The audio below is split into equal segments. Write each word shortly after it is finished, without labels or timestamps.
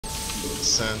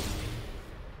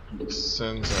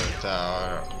Sensor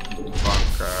tower,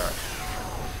 bunker.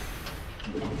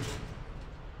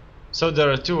 So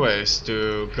there are two ways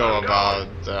to go about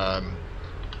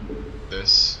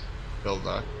this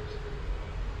build-up.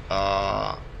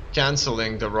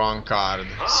 Canceling the wrong card.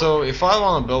 So if I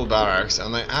want to build barracks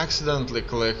and I accidentally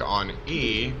click on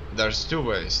E, there's two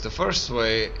ways. The first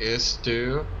way is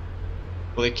to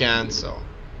click cancel.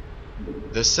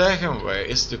 The second way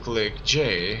is to click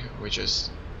J, which is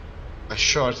a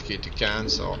shortkey to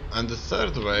cancel, and the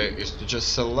third way is to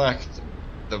just select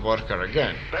the worker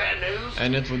again,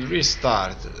 and it would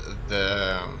restart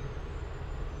the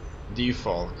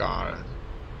default card.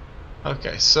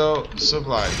 Okay, so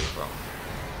supply depot,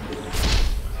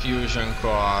 fusion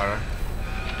core,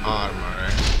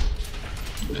 armory,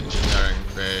 engineering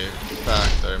bay,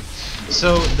 factory.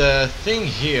 So the thing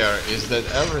here is that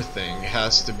everything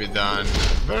has to be done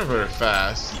very, very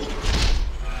fast,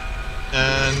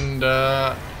 and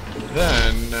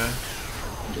then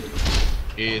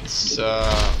it's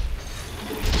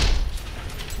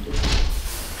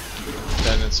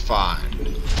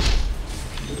fine.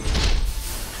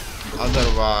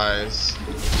 Otherwise,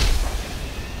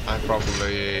 I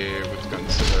probably would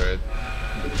consider it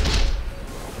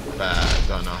bad.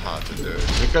 Don't know how to do it,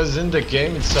 because in the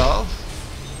game itself,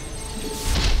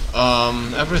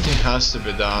 everything has to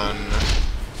be done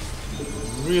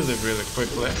really, really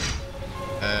quickly,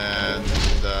 and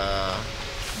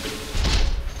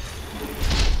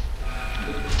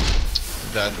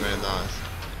that may not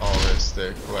always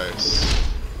take place,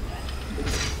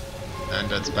 and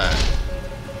that's bad,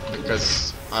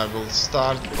 because I will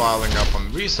start piling up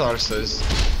on resources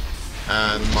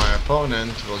and my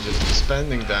opponent will just be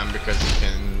spending them because he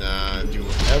can do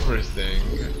everything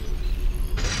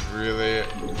really,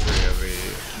 really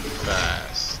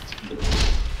fast.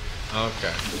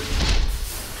 Okay.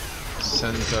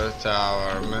 Center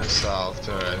tower, missile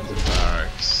turret,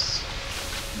 barracks,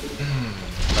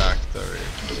 factory,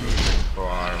 fusion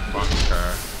core,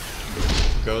 bunker,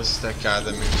 Ghost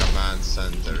Academy command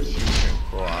center, fusion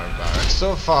core, barracks.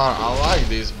 So far I like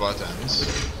these buttons.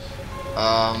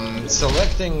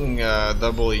 Selecting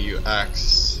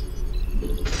WX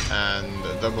and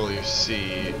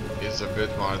WC is a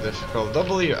bit more difficult.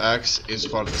 WX is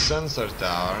for the sensor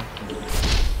tower,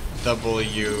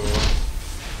 WC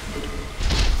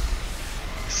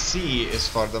is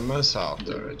for the missile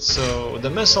turret. So the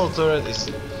missile turret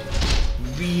is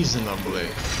reasonably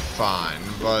fine,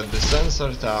 but the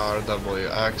sensor tower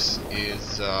WX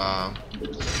is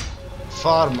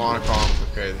far more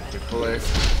complicated to click,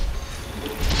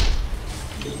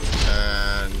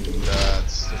 and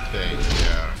that's the thing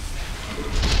here.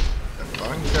 The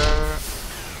bunker,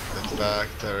 the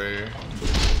factory,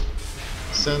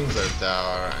 sensor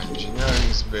tower,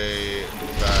 engineering bay,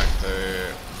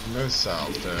 factory,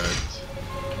 missile turret,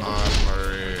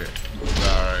 armory,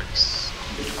 barracks,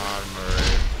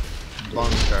 armory,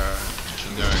 bunker,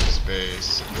 engineering space,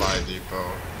 supply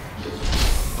depot,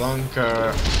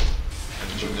 bunker,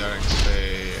 engineering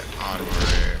space,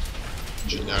 armory,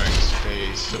 engineering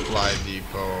space, supply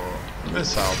depot,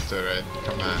 missile turret,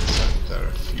 command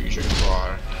center, fusion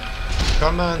core,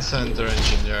 command center,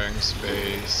 engineering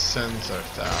space, sensor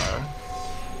tower,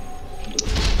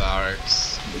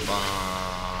 barracks,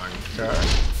 bunker.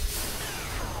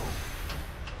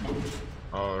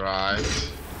 Alright.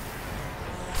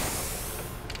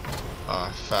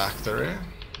 Factory.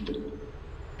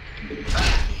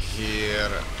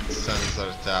 Here,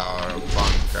 sensor tower,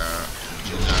 bunker,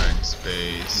 engineering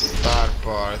space,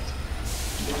 starport,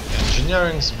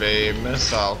 engineering space,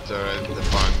 missile turret, the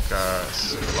bunker,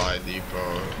 supply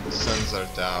depot, sensor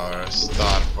tower,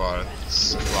 starport,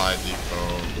 supply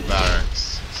depot,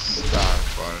 barracks,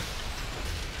 starport,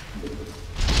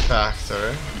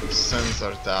 factory,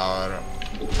 sensor tower,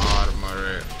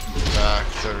 armory,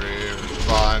 factory,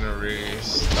 refinery,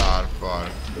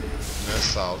 starport,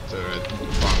 missile turret,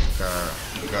 bunker,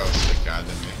 Ghost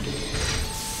Academy.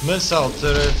 Missile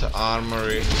turret,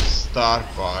 armory,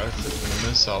 starport,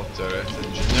 missile turret,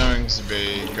 engineering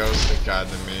bay, Ghost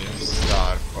Academy,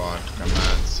 starport,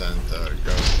 command center,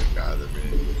 Ghost Academy,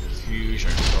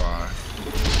 fusion core,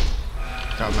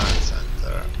 command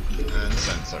center, and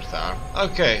sensor tower.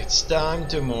 Okay, it's time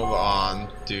to move on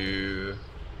to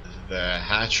the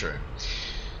hatchery.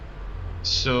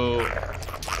 So,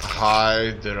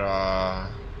 Hydra,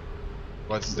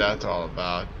 what's that all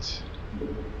about?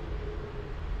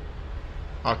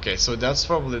 Okay, so that's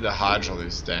probably the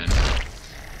Hydralis then.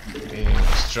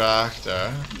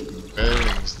 Extractor,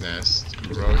 building's nest,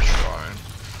 roach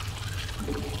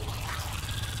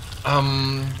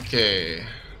farm. Okay,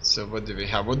 So what do we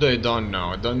have? What do I don't know?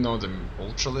 I don't know the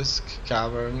Ultralisk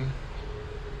Cavern,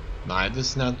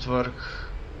 Nidus Network,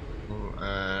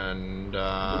 and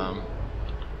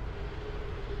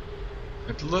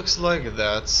it looks like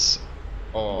that's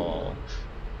all.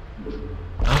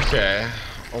 Okay,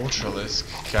 Ultralisk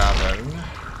Cavern,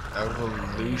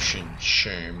 Evolution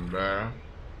Chamber.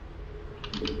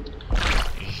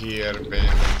 Here,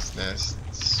 Bane's Nest,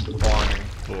 Spawning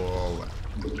Pool,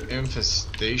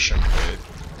 Infestation Pit,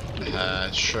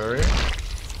 Hatchery,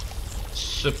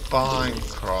 Supine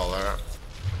Crawler,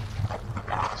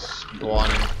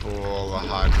 Spawning Pool,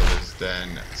 Hydrolis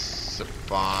Den,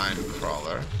 Supine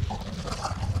Crawler,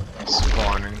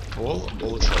 Spawning Pool,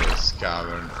 Ultralisk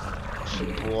Cavern,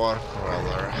 Spore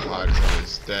Crawler,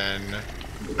 Hydrolis Den,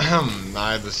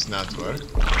 Nidus Network,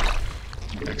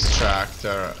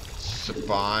 Extractor,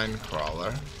 Supine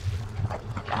Crawler,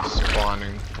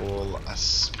 Spawning Pool,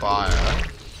 Aspire,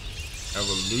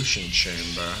 Evolution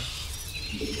Chamber,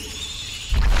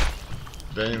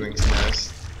 Baneling's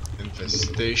Nest,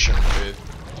 Infestation Pit,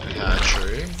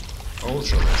 Hatchery,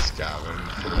 Ultralisk Cavern,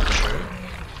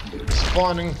 Hatchery,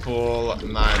 Spawning Pool,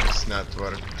 Nidus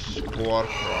Network, Spore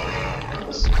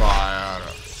Crawler, Spire,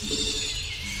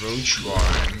 Roach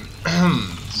Warren,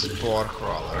 Spore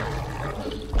Crawler,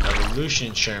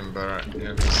 Evolution Chamber,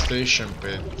 Infestation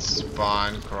Pit,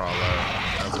 Spine Crawler,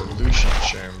 Evolution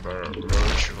Chamber,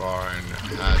 Roach Warren,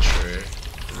 Hatchery,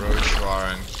 Roach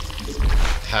Warren,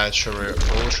 Hatchery,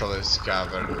 Ultralisk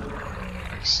Cavern,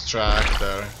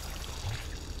 Extractor,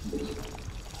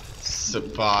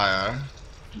 Sapphire.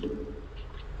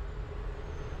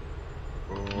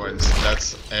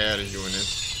 That's air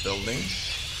unit building.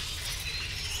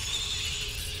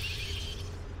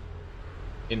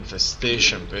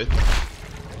 Infestation Pit,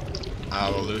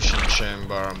 Evolution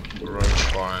Chamber,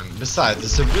 Roach Warren. Besides,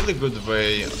 it's a really good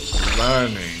way of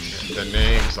learning the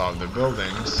names of the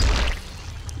buildings.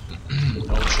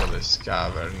 Ultralisk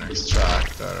Cavern,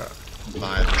 Extractor,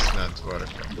 Nidus Network,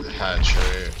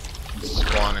 Hatchery,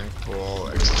 Spawning Pool,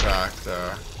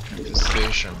 Extractor,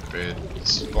 Infestation Pit,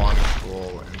 Spawning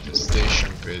Pool,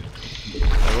 Infestation Pit,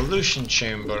 Evolution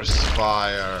Chamber,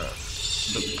 Spire,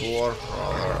 Spore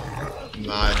Crawler,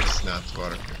 Nidus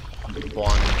Network,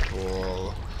 Spawning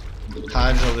Pool,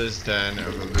 Hydrolis Den,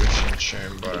 Evolution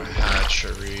Chamber,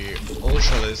 Hatchery,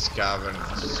 Ultralisk Cavern,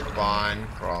 Spine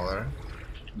Crawler.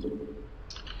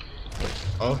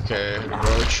 Okay,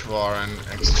 Roach Warren,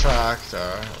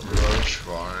 Extractor, Roach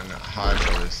Warren,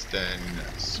 Hydrolis Den,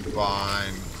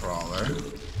 Spine Crawler,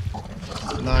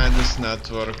 Nidus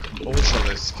Network,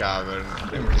 Ultralisk Cavern,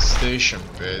 Infestation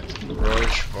Pit,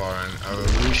 Roach Warren,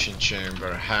 Evolution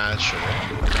Chamber,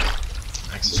 Hatchery,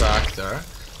 Extractor,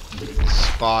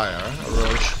 Spire,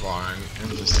 Roach Warren,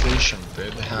 Infestation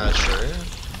Pit, Hatchery,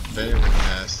 Baneling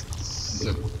Nest,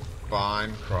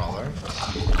 Spine Crawler,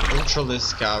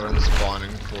 Ultralisk Cavern,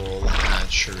 Spawning Pool,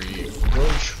 Hatchery,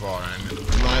 Roach Warren,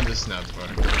 Nidus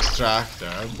Network,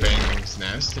 Extractor, Baneling's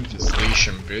Nest,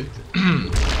 Infestation Pit,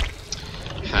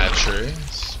 Hatchery,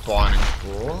 Spawning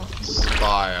Pool,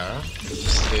 Spire,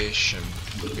 Infestation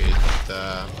Pit,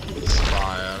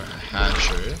 Spire,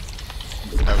 Hatchery,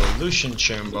 Evolution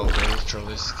Chamber,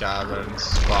 Ultralisk Cavern,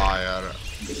 Spire,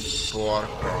 Spore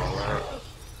Crawler,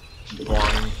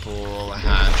 Spawning Pool,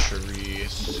 Hatchery,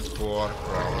 Spore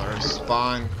Crawler,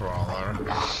 Spine Crawler.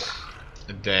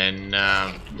 Then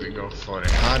we go for a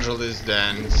Hydrolis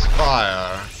Den,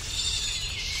 Spire,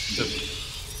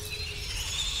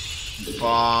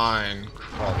 Spine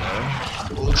Crawler,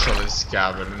 Ultralisk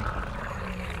Cavern,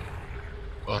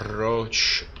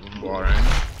 Roach Warren,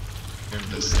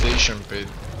 Infestation Pit,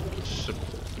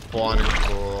 Spawning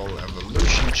Pool,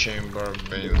 Evolution Chamber,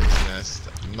 Baneling's Nest,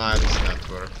 Nidus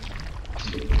Network,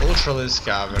 Ultralisk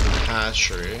Cavern,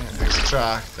 Hatchery,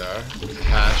 Extractor,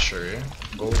 Hatchery,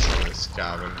 Ultralisk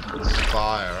Cavern,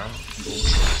 Spire,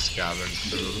 Ultralisk Cavern,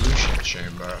 Evolution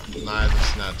Chamber,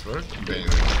 Nidus Network,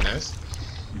 Baneling's Nest,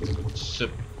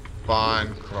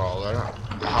 Spine Crawler,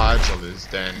 Hydrolis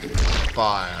Den,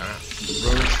 Spire,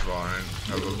 Roach Warren,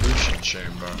 Evolution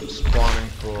Chamber, Spawning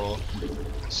Pool,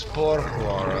 Spore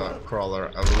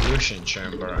Crawler, Evolution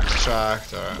Chamber,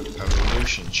 Extractor,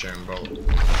 Evolution Chamber,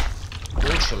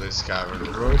 Ultralisk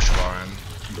Cavern, Roach Warren,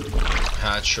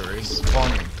 Hatchery,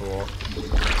 Spawning Pool,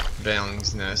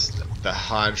 Baneling's Nest, the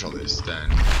Hydrolis Den,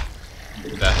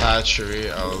 the Hatchery,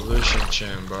 Evolution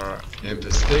Chamber,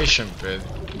 Infestation Pit,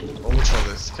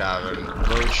 Ultralisk Cavern,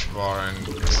 Roach Warren,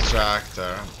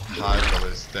 Extractor,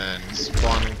 Hydrolis Den,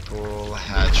 Spawning Pool,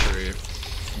 Hatchery,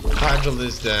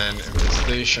 Hydrolis Den,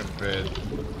 Infestation Pit,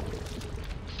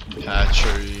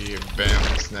 Hatchery,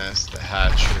 Baneling's Nest,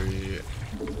 Hatchery,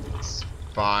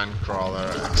 Spine crawler,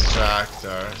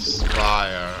 extractor,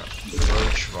 spire,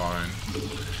 roach warren.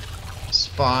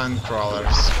 Spine crawler,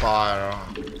 spire,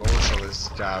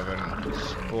 ultralisk cavern,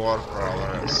 spore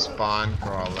crawler, spine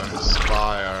crawler,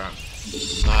 spire,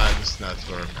 Nidus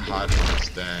network,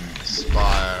 hydrolist den,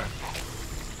 spire,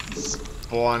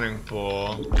 spawning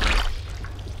pool,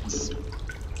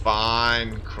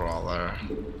 spine crawler.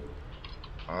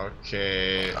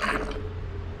 Okay.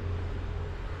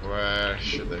 Where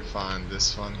should I find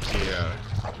this one? Here.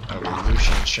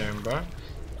 Evolution chamber,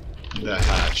 the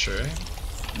hatchery,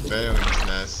 Bailing's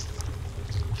nest,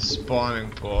 spawning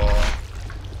pool.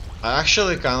 I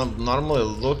actually kind of normally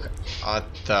look at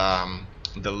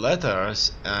the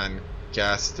letters and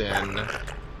cast in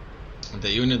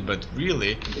the unit, but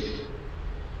really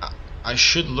I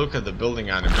should look at the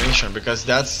building animation, because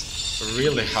that's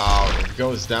really how it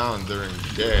goes down during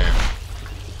the game.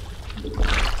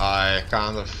 I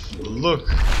kind of look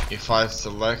if I've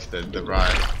selected the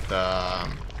right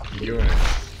unit,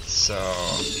 so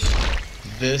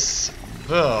this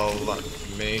will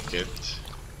make it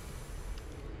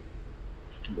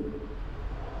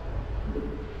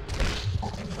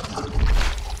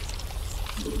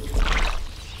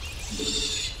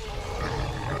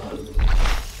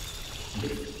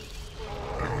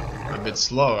a bit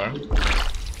slower,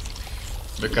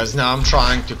 because now I'm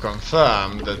trying to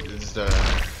confirm that it's the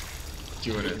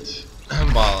unit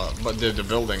but the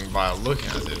building by looking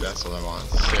at it. That's what I want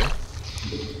to see.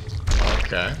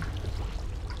 Okay.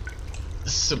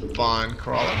 Spine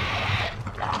crawler,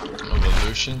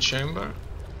 evolution chamber,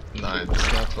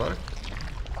 Nidus network,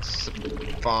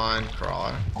 spine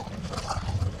crawler,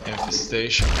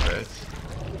 infestation pit,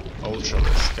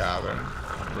 ultralisk cavern,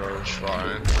 roach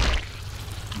warren,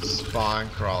 spine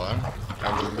crawler,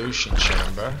 evolution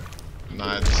chamber,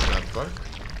 Nidus network,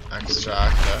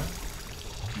 extractor,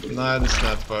 Nidus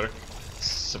network,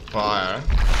 spire,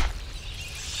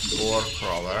 spore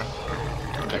crawler,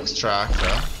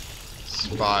 extractor,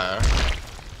 spire,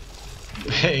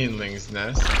 baneling's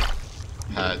nest,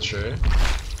 hatchery,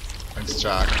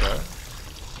 extractor,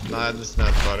 Nidus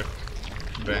network,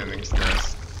 baneling's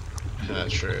nest,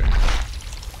 hatchery,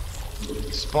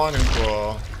 spawning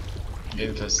pool,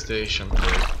 infestation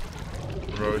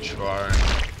pit, roach warren,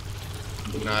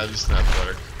 Nidus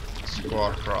network,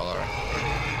 spore crawler,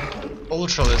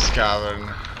 ultralisk cavern,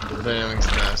 baneling's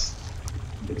nest,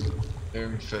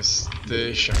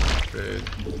 infestation pit,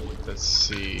 let's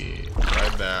see,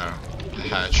 right there,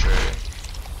 hatchery,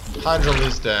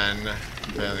 hydrolist den,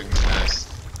 baneling's nest,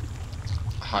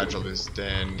 hydrolist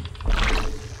den,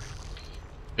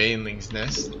 baneling's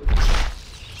nest,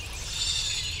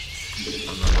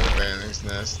 another baneling's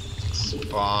nest,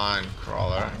 spine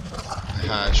crawler,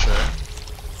 hatchery,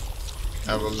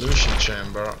 evolution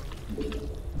chamber.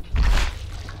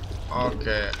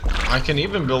 Okay, I can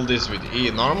even build this with E.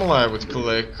 Normally I would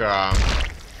click the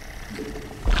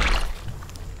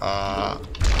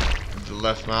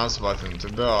left mouse button to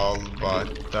build,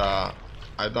 but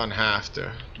I don't have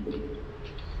to.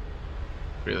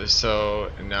 Really, so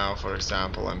now for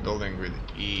example I'm building with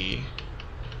E.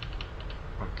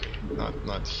 Okay,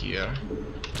 not here.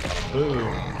 Boom,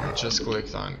 I just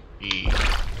clicked on E.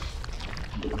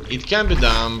 It can be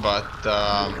done, but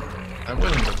I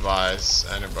wouldn't advise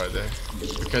anybody,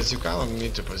 because you kind of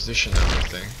need to position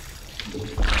everything.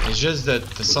 It's just that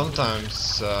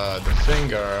sometimes the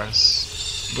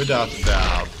fingers, without a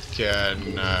doubt,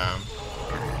 can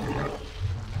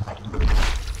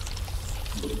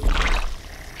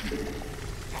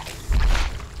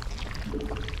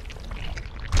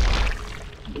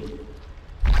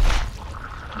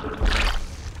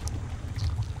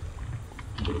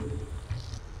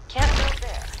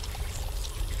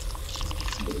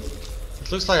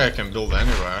looks like I can build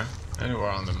anywhere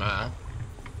on the map.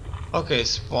 Okay,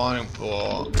 spawning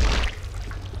pool,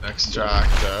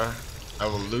 extractor,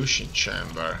 evolution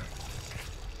chamber,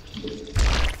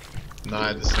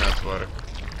 Nidus network,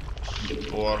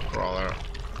 spore crawler.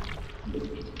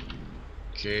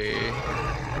 Okay,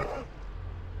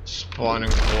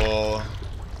 spawning pool,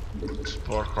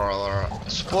 spore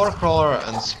crawler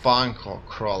and spine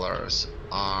crawlers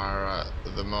are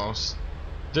the most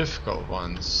difficult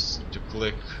ones to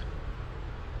click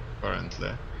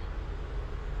currently.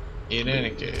 In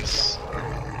any case,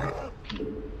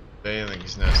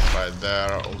 Bailing's nest right there,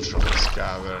 ultralisk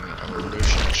cavern,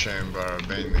 evolution chamber,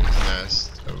 Bailing's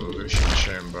nest, evolution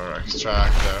chamber,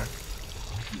 extractor,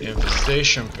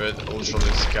 infestation pit,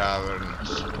 ultralisk cavern,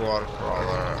 spore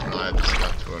crawler, Nidus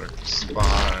network,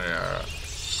 spire,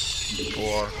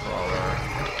 spore crawler,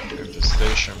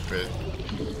 infestation pit,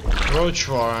 roach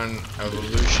warren,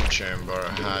 evolution chamber,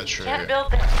 hatchery,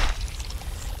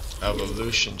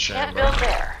 evolution Can't chamber, build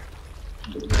there.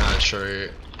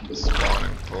 hatchery,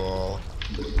 spawning pool,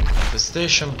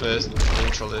 infestation pit,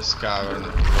 ultralisk cavern,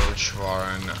 roach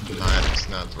warren, nidus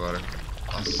network,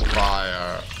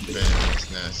 aspire,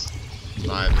 baneling's nest,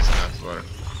 nidus network,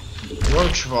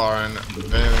 roach warren,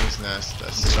 baneling's nest,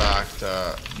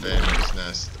 extractor, baneling's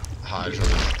nest,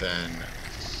 hydraulic den,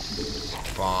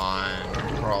 spine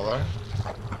crawler,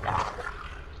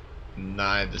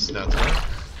 nidus network,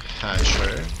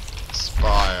 hatchery,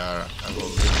 spire,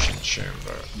 evolution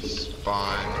chamber,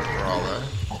 spine crawler,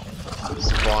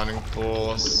 spawning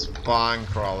pool, spine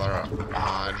crawler,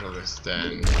 hydraulic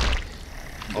den,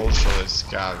 ultralisk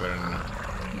cavern,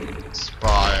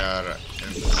 spire,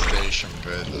 infestation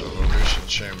pit, evolution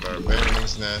chamber,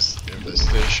 baneling's nest,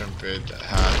 infestation pit,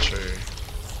 hatchery,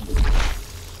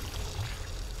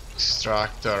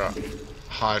 extractor,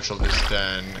 hydraulic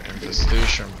den,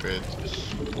 infestation pit,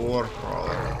 spore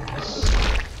crawler,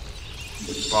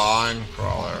 spine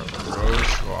crawler,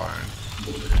 roach warren,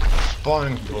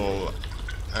 spawning pool,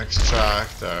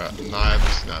 extractor,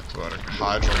 nidus network,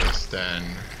 hydraulic den,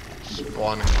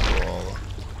 spawning pool,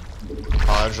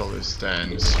 hydraulic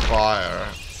den, spire,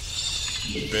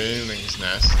 baneling's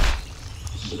nest,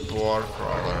 spore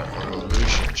crawler,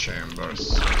 evolution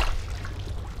chambers,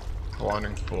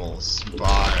 spawning pool,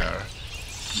 spire,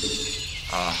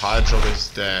 hydraulic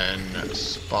den,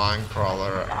 spine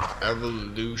crawler,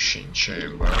 evolution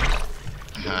chamber,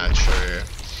 hatchery,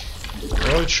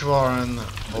 roach warren,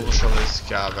 ultralisk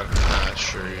cavern,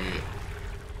 hatchery,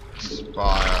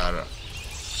 spire,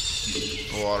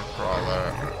 spore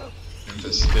crawler,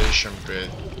 infestation pit,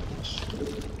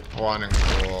 spawning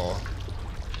pool,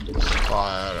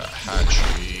 spire,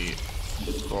 hatchery,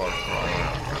 spore crawler,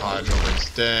 hydraulic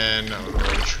den,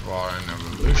 roach warren,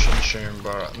 evolution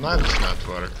chamber, nidus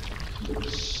network,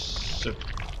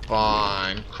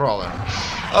 spine crawler.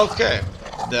 Okay,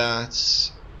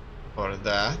 that's for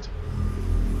that.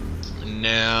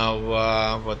 Now,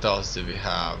 what else do we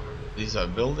have? These are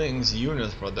buildings,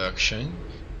 unit production,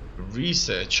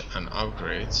 research and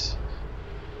upgrades,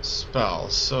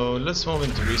 spells. So let's move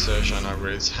into research and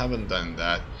upgrades. Haven't done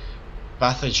that.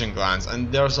 Pathogen glands,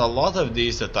 and there's a lot of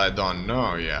these that I don't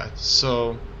know yet.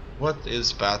 So what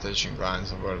is pathogen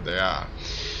glands and where they are?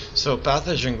 So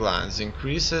pathogen glands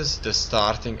increases the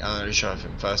starting energy of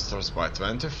infestors by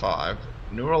 25.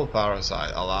 Neural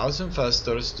parasite allows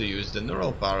infestors to use the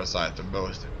neural parasite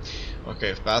ability.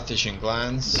 Okay, pathogen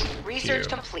glands. Research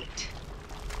complete.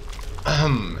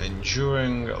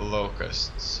 Enduring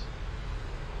locusts.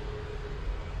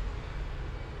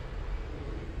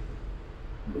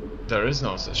 There is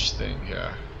no such thing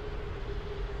here.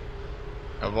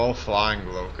 Evolve flying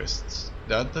locusts.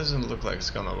 That doesn't look like it's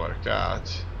gonna work out.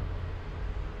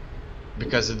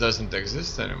 Because it doesn't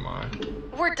exist anymore.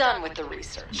 We're done with the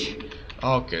research.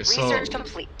 Okay, so Research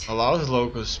complete. allows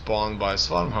locusts spawned by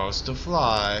swarm hosts to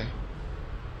fly.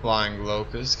 Flying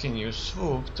locusts can use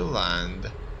swoop to land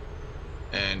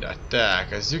and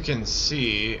attack. As you can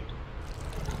see,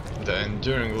 the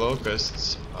enduring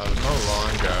locusts are no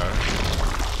longer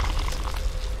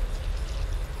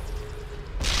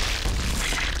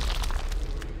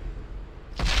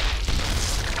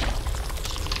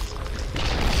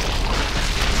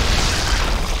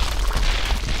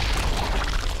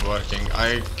working.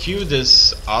 I queue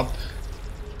this up,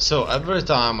 so every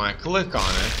time I click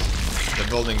on it, the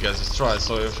building gets destroyed.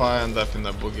 So if I end up in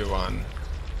a boogie one,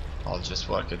 I'll just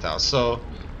work it out. So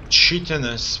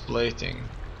chitinous plating.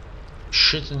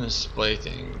 Chitinous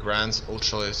plating grants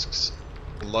ultralisks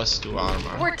 +2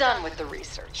 armor. We're done with the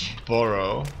research.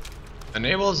 Burrow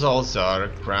enables all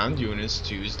Zark ground units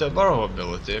to use the Burrow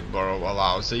ability. Burrow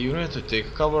allows the unit to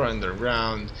take cover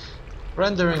underground,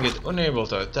 rendering it unable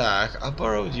to attack. A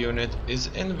burrowed unit is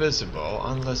invisible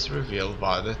unless revealed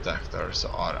by detectors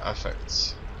or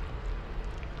effects.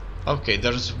 Okay,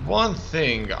 there's one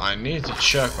thing I need to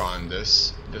check on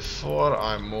this before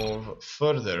I move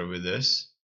further with this.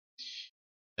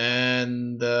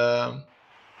 And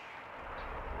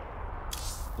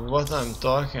what I'm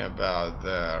talking about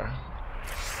there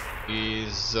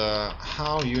is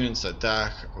how units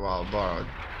attack while burrowed.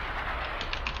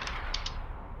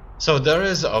 So there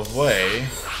is a way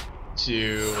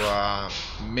to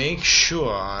make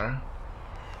sure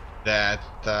that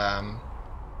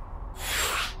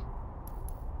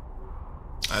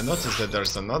I noticed that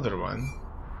there's another one,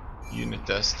 unit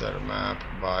tester map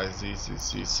by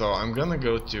ZCC, so I'm gonna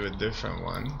go to a different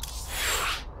one,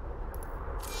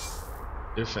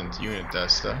 different unit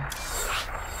tester.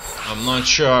 I'm not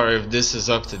sure if this is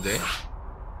up to date.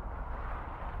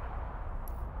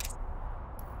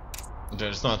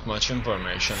 There's not much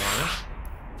information on it.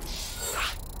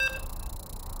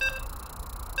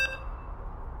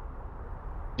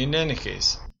 In any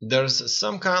case, there's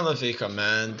some kind of a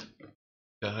command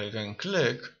that I can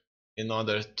click in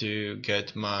order to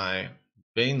get my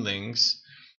banelings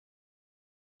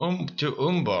to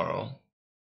unburrow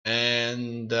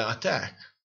and attack.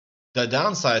 The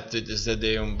downside to it is that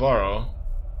they unburrow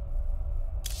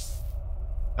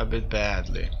a bit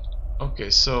badly.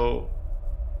 Okay, so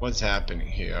what's happening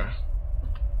here?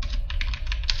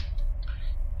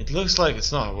 It looks like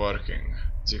it's not working.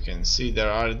 As you can see, there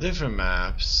are different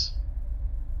maps,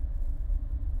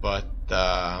 but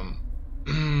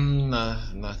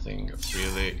nothing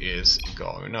really is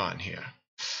going on here.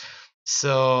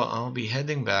 So I'll be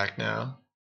heading back now.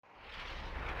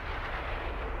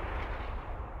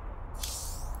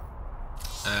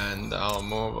 And I'll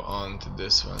move on to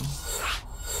this one.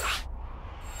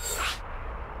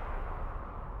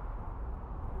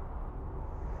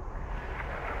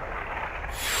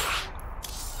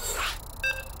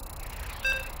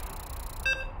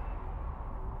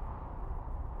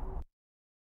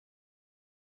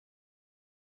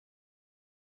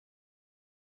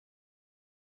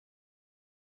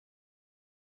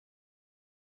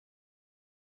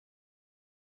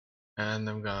 And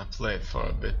I'm gonna play it for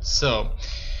a bit. So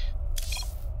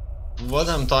what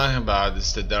I'm talking about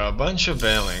is that there are a bunch of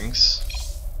banelings.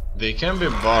 They can be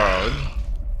borrowed,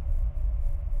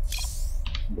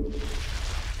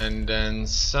 and then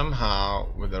somehow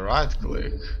with a right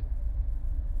click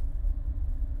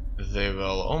they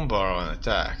will unburrow and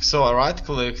attack. So I right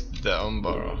click the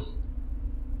unburrow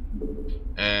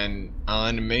and an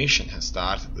animation has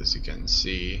started. As you can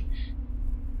see,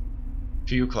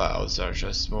 few clouds are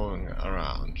just moving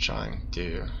around trying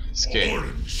to escape.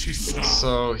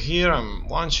 So here I'm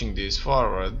launching these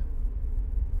forward,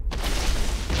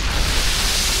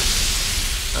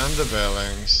 and the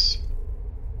banelings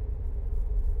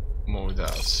moved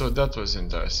out. So that was an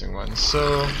interesting one.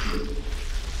 So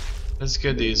let's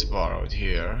get these borrowed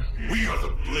here. We are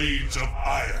the blades of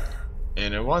ire.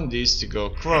 And I want these to go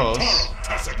close.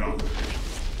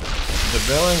 The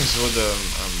banelings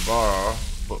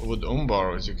would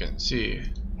unburrow, as you can see.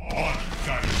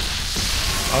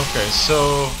 Okay,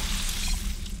 so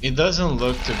it doesn't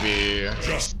look to be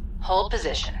Hold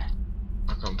position.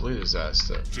 a complete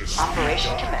disaster.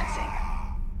 Operation commencing.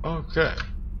 Okay.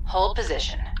 Hold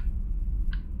position.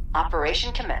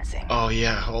 Operation commencing. Oh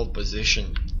yeah, hold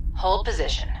position. Hold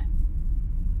position.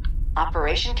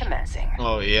 Operation commencing.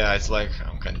 Oh yeah, it's like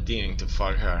I'm continuing to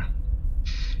fuck her.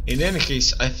 In any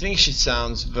case, I think she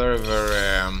sounds very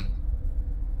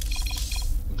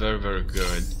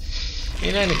good.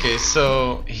 In any case,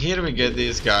 so here we get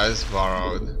these guys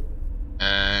borrowed,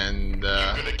 and You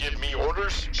gonna give me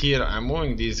orders? here I'm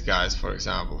moving these guys, for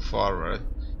example, forward,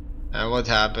 and what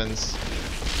happens?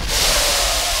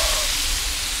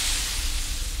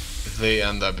 They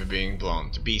end up being blown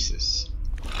to pieces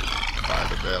by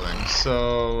the banelings.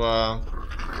 So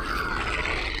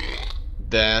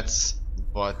that's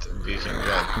what we can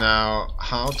get. Now,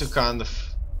 how to kind of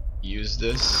use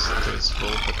this to its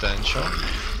full potential.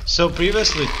 So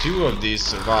previously 2 of these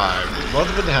survived. What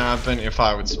would happen if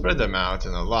I would spread them out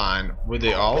in a line? Would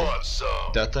they all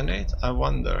detonate? I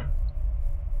wonder.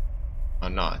 Or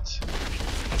not.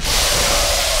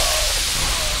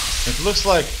 It looks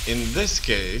like in this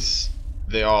case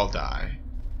they all die.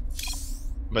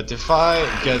 But if I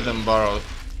get them borrowed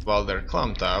while they're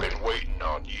clumped up, Been waiting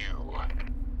on you.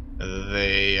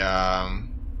 they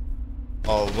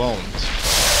all won't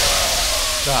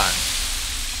die.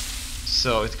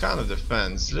 So it kind of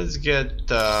depends. Let's get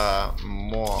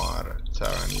more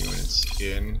Terran units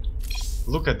in.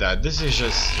 Look at that. This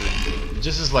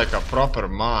is like a proper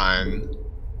mine.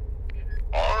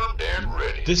 Armed and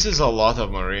ready. This is a lot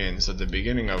of Marines at the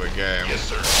beginning of a game. Yes,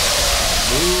 sir.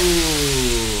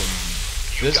 Boom!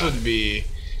 This got would be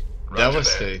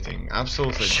devastating,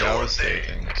 absolutely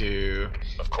devastating to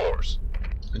Of course.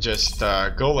 just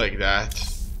go like that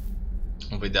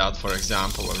without, for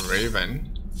example, a Raven.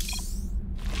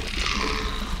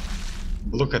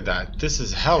 Look at that. This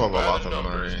is hell of a lot of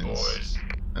Marines. Boys.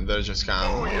 And they're just kind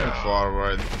of moving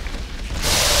forward.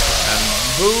 And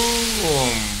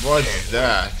boom! What's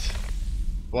that?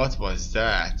 What was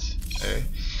that?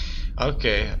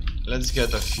 Okay, let's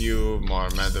get a few more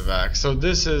medevacs. So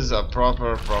this is a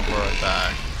proper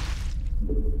attack.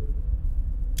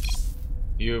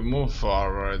 You move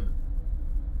forward.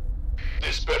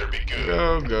 This better be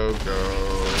good. Go.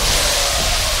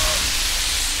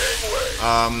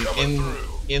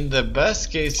 In the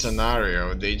best case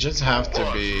scenario, they just have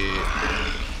to be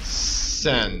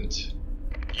sent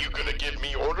You gonna give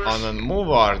me orders? on a move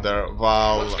order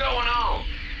while What's going on?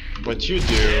 what you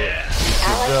do is you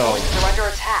Allied build forces are under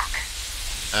attack.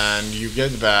 and you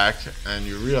get back and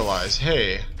you realize,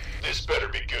 hey, This better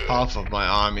be good. half of my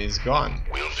army is gone.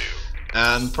 Will do.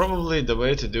 And probably the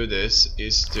way to do this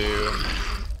is to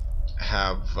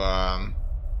have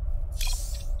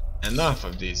enough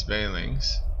of these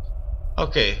banelings.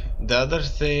 Okay, the other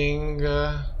thing,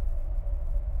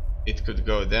 it could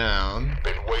go down,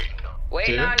 Been waiting.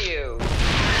 Waiting Two. on you.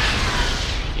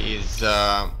 is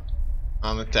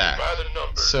on attack. By the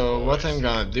numbers. So what boys. I'm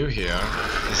gonna do here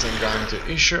is I'm going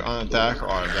to issue an attack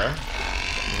order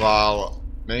while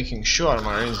making sure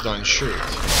Marines don't shoot.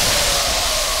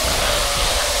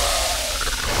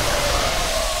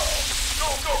 Go,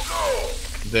 go, go!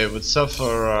 They would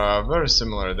suffer very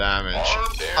similar damage.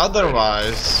 Armed and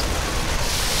Otherwise,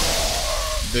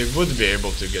 they would be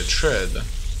able to get rid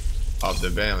of the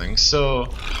bailing. So,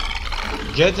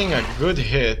 getting a good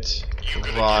hit You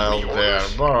gonna while give me they're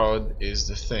orders? borrowed is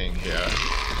the thing here.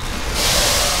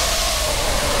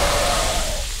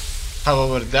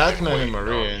 However, that Been many waiting on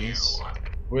Marines you.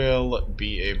 will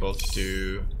be able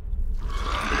to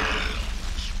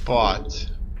spot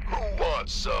Who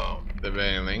wants some? the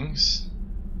bailings.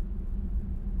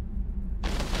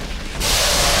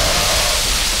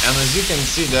 And as you can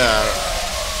see there,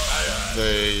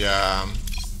 they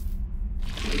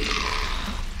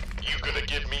You gonna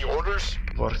give me orders?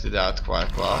 worked it out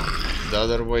quite well. The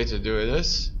other way to do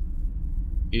this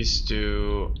is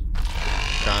to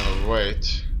kind of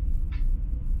wait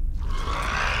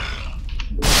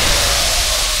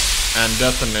and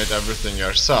detonate everything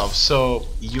yourself. So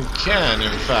you can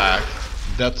in fact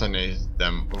detonate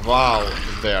them while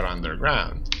they're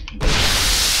underground,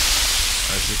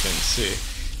 as you can see.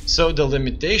 So the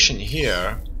limitation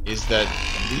here is that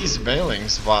these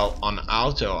bailings, while on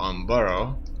auto on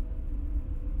burrow,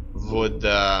 would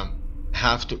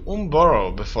have to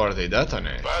unburrow before they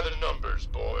detonate. By the numbers,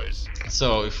 boys.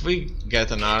 So if we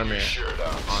get an army Shirt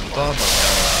out. on top of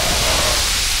them,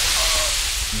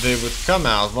 they would come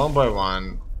out one by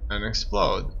one and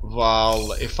explode.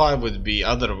 While if I would be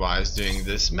otherwise doing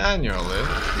this manually,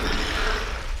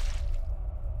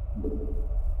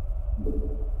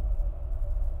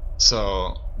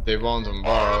 so they won't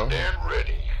unburrow. Armed and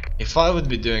ready. If I would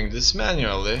be doing this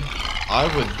manually,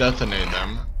 I would detonate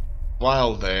them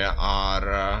while they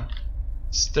are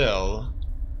still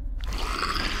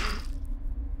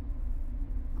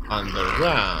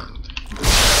underground.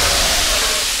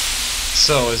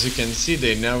 So as you can see,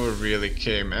 they never really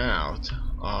came out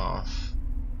of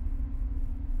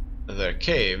their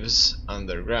caves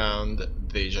underground.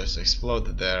 They just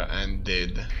exploded there and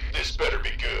did This better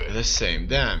be good. the same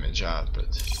damage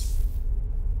output.